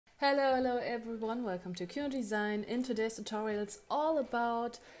Hello everyone, welcome to QKnow Design. In today's tutorial it's all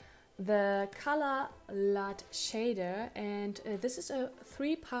about the color LUT shader, and this is a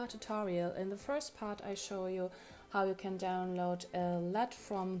three-part tutorial. In the first part I show you how you can download a LUT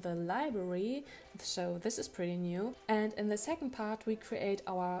from the library, so this is pretty new. And in the second part we create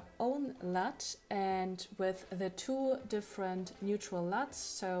our own LUT, and with the two different neutral LUTs,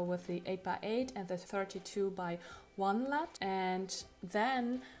 so with the 8x8 and the 32x1 LUT. And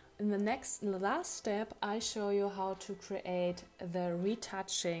then in the last step, I show you how to create the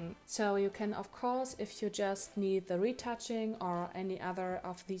retouching. So you can, of course, if you just need the retouching or any other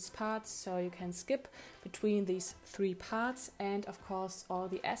of these parts, so you can skip between these three parts. And of course, all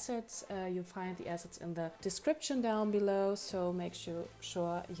the assets, you find the assets in the description down below. So make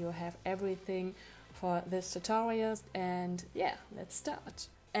sure you have everything for this tutorial. And yeah, let's start.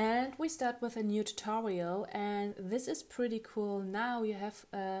 And we start with a new tutorial, and this is pretty cool. Now you have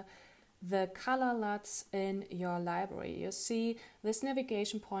the color LUTs in your library. You see this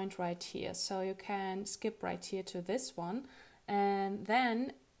navigation point right here, so you can skip right here to this one, and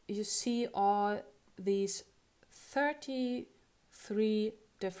then you see all these 33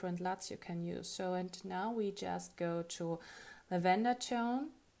 different LUTs you can use. So, and now we just go to lavender tone.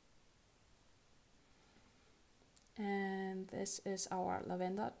 And this is our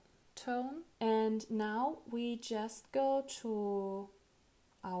lavender tone. And now we just go to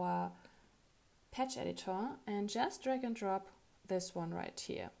our patch editor and just drag and drop this one right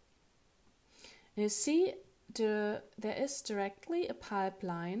here. And you see there is directly a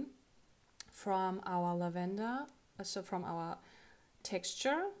pipeline from our lavender, so from our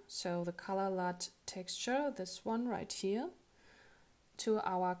texture, so the color LUT texture, this one right here, to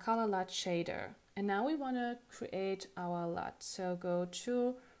our color LUT shader. And now we want to create our LUT. So go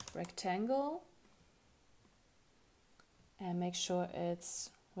to rectangle and make sure it's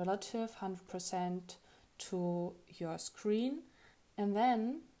relative 100% to your screen. And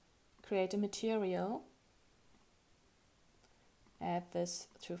then create a material, add this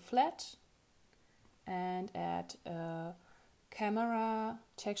to flat, and add a camera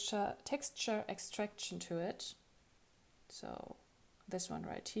texture extraction to it. So this one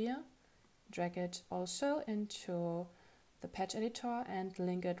right here. Drag it also into the patch editor and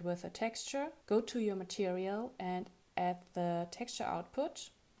link it with a texture. Go to your material and add the texture output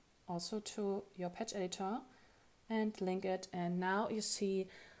also to your patch editor and link it. And now you see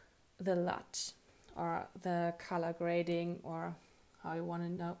the LUT, or the color grading, or how you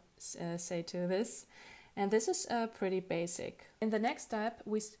want to say to this. And this is pretty basic. In the next step,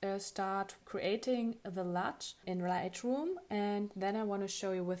 we start creating the LUT in Lightroom, and then I want to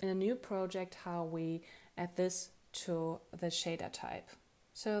show you within a new project how we add this to the shader type.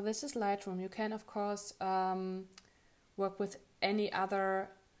 So this is Lightroom. You can, of course, work with any other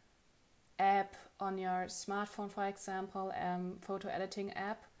app on your smartphone, for example, photo editing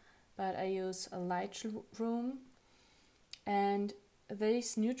app, but I use a Lightroom. And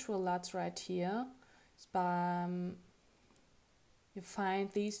these neutral LUTs right here, you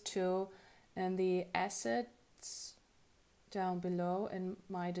find these two in the assets down below in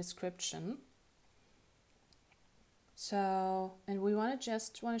my description. So, and we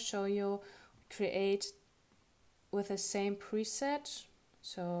just want to show you create with the same preset.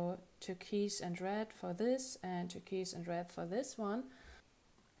 So turquoise and red for this, and turquoise and red for this one,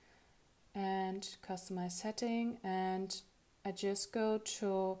 and customize setting. And I just go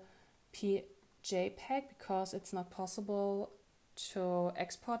to JPEG because it's not possible to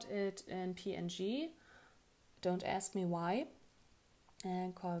export it in PNG. Don't ask me why.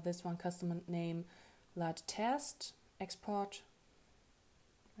 And call this one custom name LUT test. Export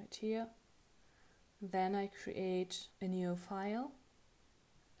right here. Then I create a new file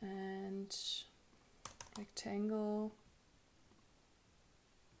and rectangle.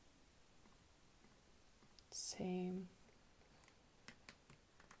 Same.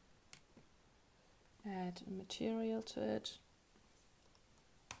 Add a material to it.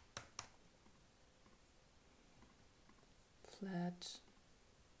 Flat.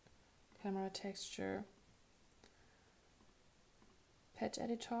 Camera texture. Patch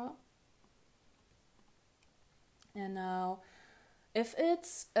editor. And now, if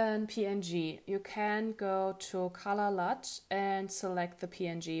it's an PNG, you can go to color LUT and select the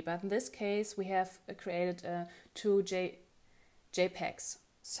PNG. But in this case, we have created two JPEGs.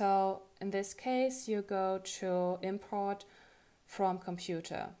 So in this case, you go to import from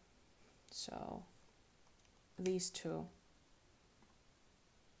computer. So these two.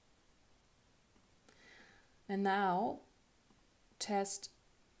 And now test,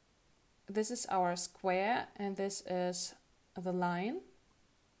 this is our square and this is the line.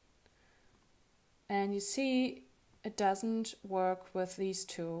 And you see it doesn't work with these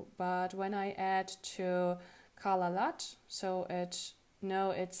two, but when I add to colorLUT, so it's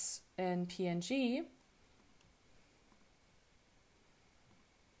in PNG,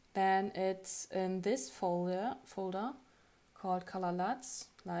 then it's in this folder called colorLUTs,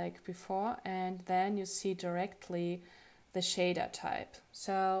 like before, and then you see directly the shader type.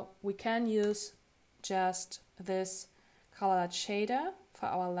 So we can use just this colorLUTshader for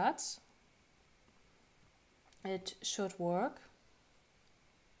our LUTs. It should work.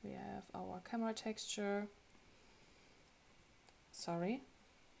 We have our camera texture,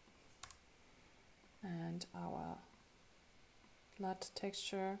 and our LUT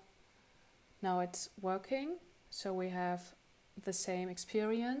texture. Now it's working, so we have the same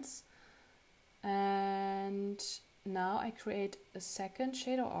experience. And now I create a second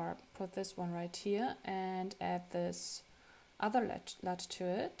shader, or put this one right here, and add this other LUT to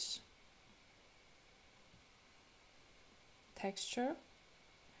it. Texture.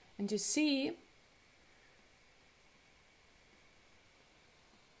 And you see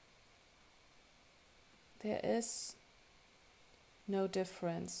there is no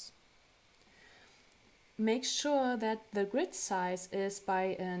difference. Make sure that the grid size is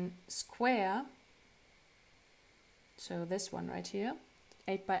by a square, so this one right here,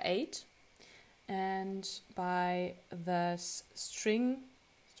 8 by 8, and by the string,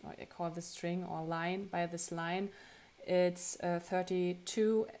 or I call this string or line, by this line, it's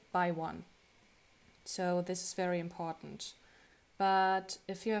 32 by 1. So this is very important. But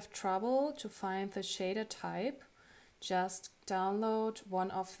if you have trouble to find the shader type, just download one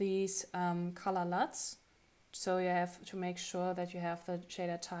of these colorLUTs. So you have to make sure that you have the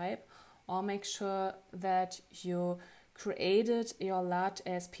shader type, or make sure that you created your LUT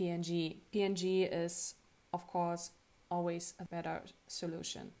as PNG. PNG is, of course, always a better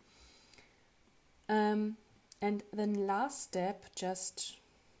solution. And then last step, just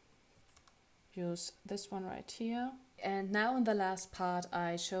use this one right here. And now in the last part,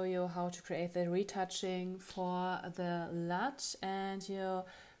 I show you how to create the retouching for the LUT, and you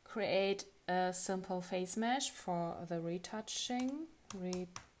create a simple face mesh for the retouching.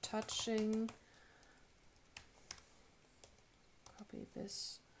 Copy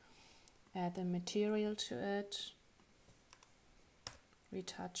this, add the material to it,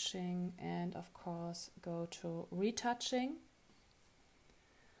 retouching, and of course go to retouching.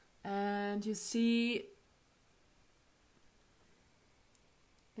 And you see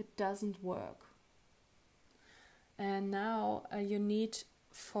it doesn't work. And now you need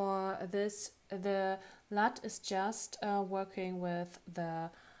for this, the LUT is just working with the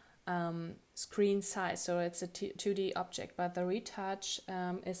screen size, so it's a 2D object, but the retouch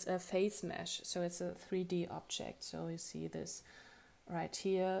is a face mesh, so it's a 3D object. So you see this right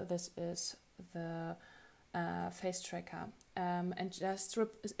here, this is the face tracker, and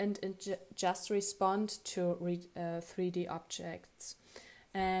just respond to 3D objects.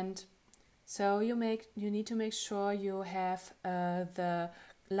 And so you need to make sure you have the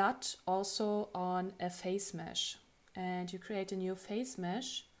LUT also on a face mesh, and you create a new face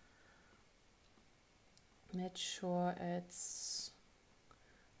mesh. Make sure it's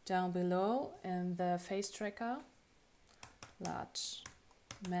down below in the face tracker, LUT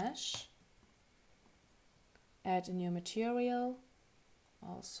mesh. Add a new material,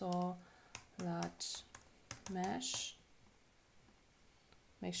 also LUT mesh.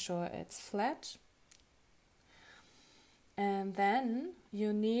 Make sure it's flat. And then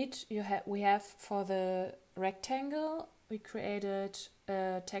we have for the rectangle, we created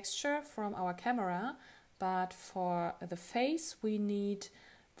a texture from our camera, but for the face we need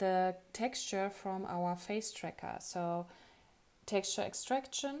the texture from our face tracker. So texture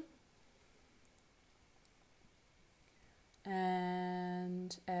extraction,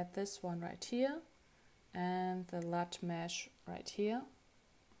 and add this one right here, and the LUT mesh right here.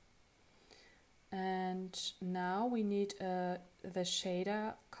 And now we need the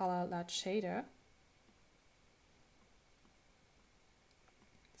shader, colorLUTshader.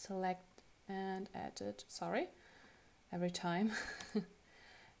 Select and add it, every time.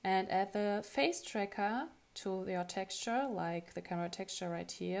 And add the face tracker to your texture, like the camera texture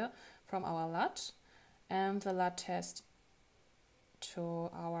right here from our LUT, and the LUT test to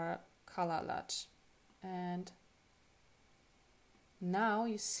our colorLUT. And now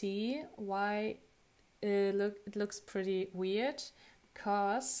you see why it looks pretty weird,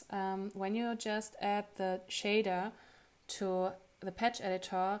 because when you just add the shader to the patch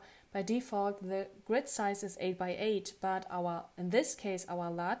editor, by default the grid size is 8 by 8, but in this case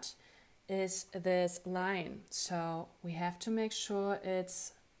our LUT is this line, so we have to make sure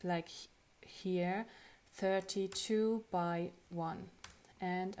it's like here 32 by 1.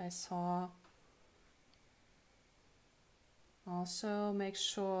 And I saw also make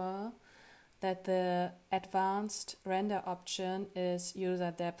sure that the advanced render option is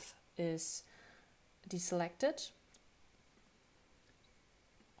user depth is deselected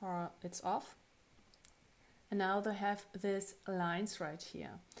or it's off. And now they have these lines right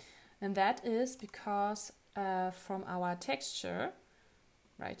here. And that is because from our texture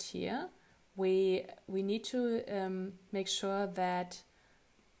right here, we need to make sure that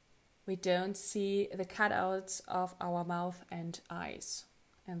we don't see the cutouts of our mouth and eyes.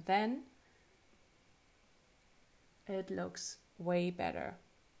 And then it looks way better.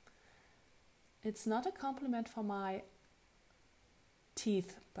 It's not a compliment for my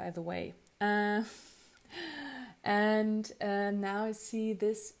teeth, by the way. And now I see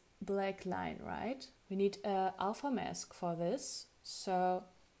this black line, right? We need an alpha mask for this. So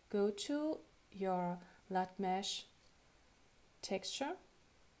go to your LUT mesh texture,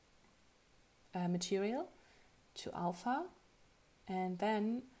 material, to alpha, and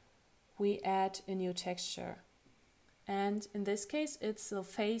then we add a new texture. And in this case, it's the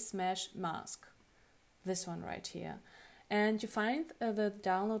face mesh mask, this one right here. And you find the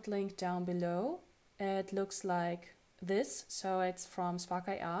download link down below. It looks like this, so it's from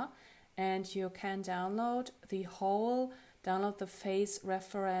SparkIR, and you can download the whole, download the face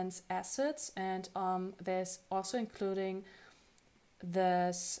reference assets, and there's also including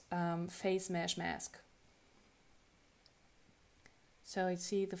this face mesh mask. So you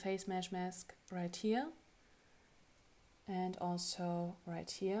see the face mesh mask right here, and also right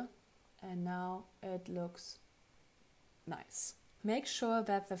here, and now it looks nice. Make sure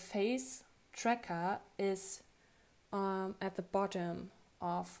that the face tracker is at the bottom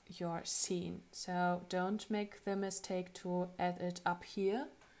of your scene, so don't make the mistake to add it up here.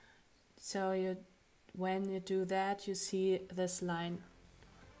 So when you do that, you see this line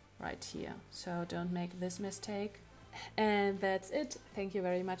right here, so don't make this mistake. And that's it. Thank you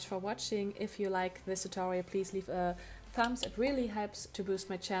very much for watching. If you like this tutorial, please leave a thumbs. It really helps to boost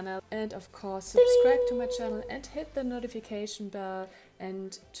my channel, and of course subscribe to my channel and hit the notification bell,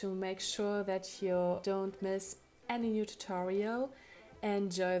 and to make sure that you don't miss any new tutorial.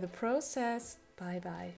 Enjoy the process. Bye bye.